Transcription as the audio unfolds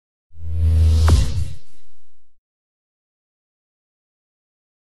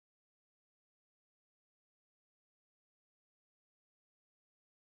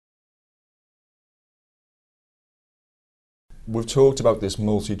we've talked about this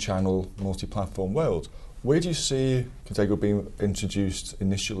multi-channel, multi-platform world. Where do you see Contego being introduced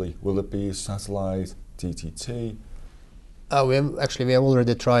initially? Will it be satellite, DTT? We have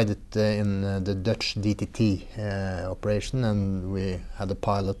already tried it in the Dutch DTT operation, and we had a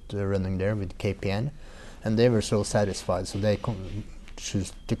pilot running there with KPN, and they were so satisfied, so they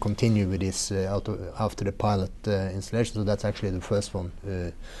choose to continue with this after the pilot installation. So that's actually the first one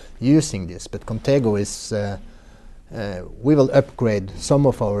using this. But Contego is we will upgrade some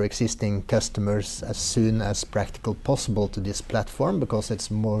of our existing customers as soon as practical possible to this platform, because it's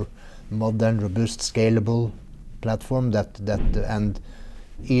more modern, robust, scalable platform and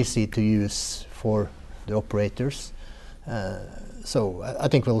easy to use for the operators. So I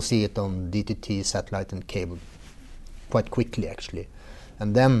think we'll see it on DTT, satellite and cable quite quickly actually.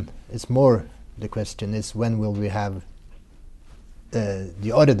 And then it's more, the question is, when will we have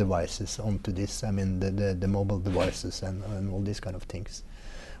the other devices onto this? I mean the mobile devices and all these kind of things,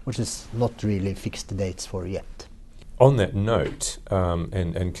 which is not really fixed dates for yet. On that note,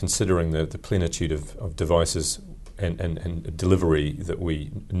 and considering the plenitude of devices and delivery that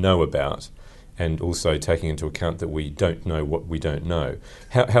we know about, and also taking into account that we don't know what we don't know,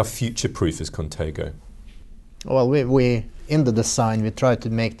 how future-proof is Contego? Well, we in the design we try to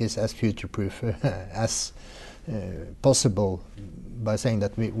make this as future-proof as possible by saying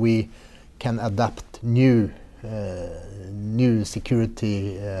that we can adapt new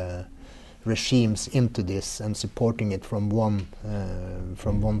security regimes into this and supporting it from one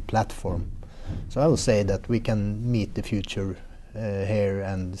platform. So I will say that we can meet the future here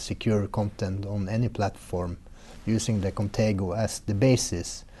and secure content on any platform using the Contego as the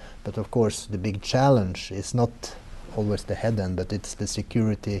basis. But of course the big challenge is not always the head-end, but it's the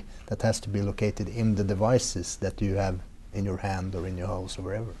security that has to be located in the devices that you have in your hand or in your house or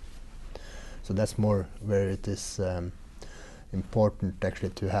wherever. So that's more where it is important actually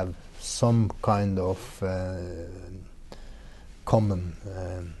to have some kind of common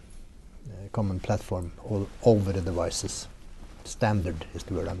platform all over the devices. Standard is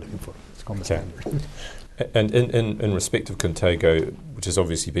the word I'm looking for. It's common standard. And in respect of Contego, which has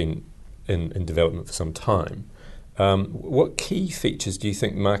obviously been in development for some time, what key features do you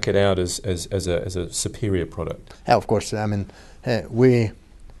think mark it out as a superior product? Yeah, of course. I mean, we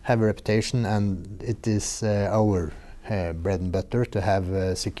have a reputation, and it is our bread and butter to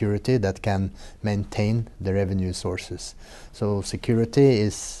have security that can maintain the revenue sources. So security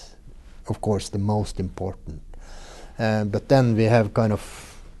is, of course, the most important. But then we have kind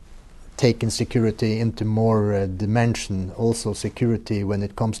of taken security into more dimension, also security when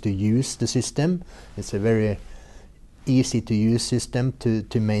it comes to use the system. It's a very easy to use system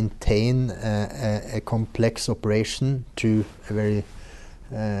to maintain a complex operation through a very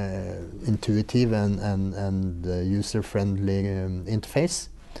intuitive and user-friendly interface.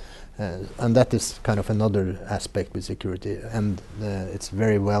 And that is kind of another aspect with security, and it's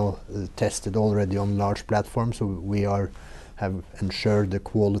very well tested already on large platforms, so we have ensured the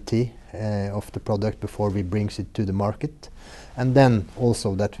quality of the product before we brings it to the market, and then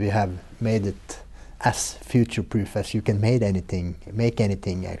also that we have made it as future-proof as you can make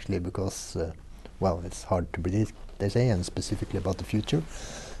anything actually, because well, it's hard to predict, they say, and specifically about the future.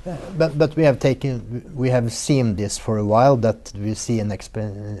 But we have seen this for a while, that we see an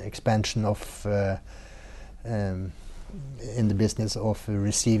expansion of in the business of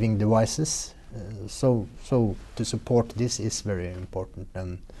receiving devices. So to support this is very important,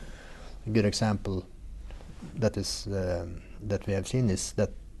 and a good example that is that we have seen is that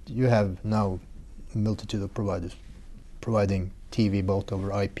you have now a multitude of providers providing TV both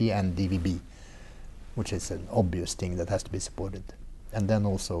over IP and DVB, which is an obvious thing that has to be supported. And then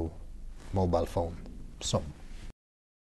also mobile phone, some.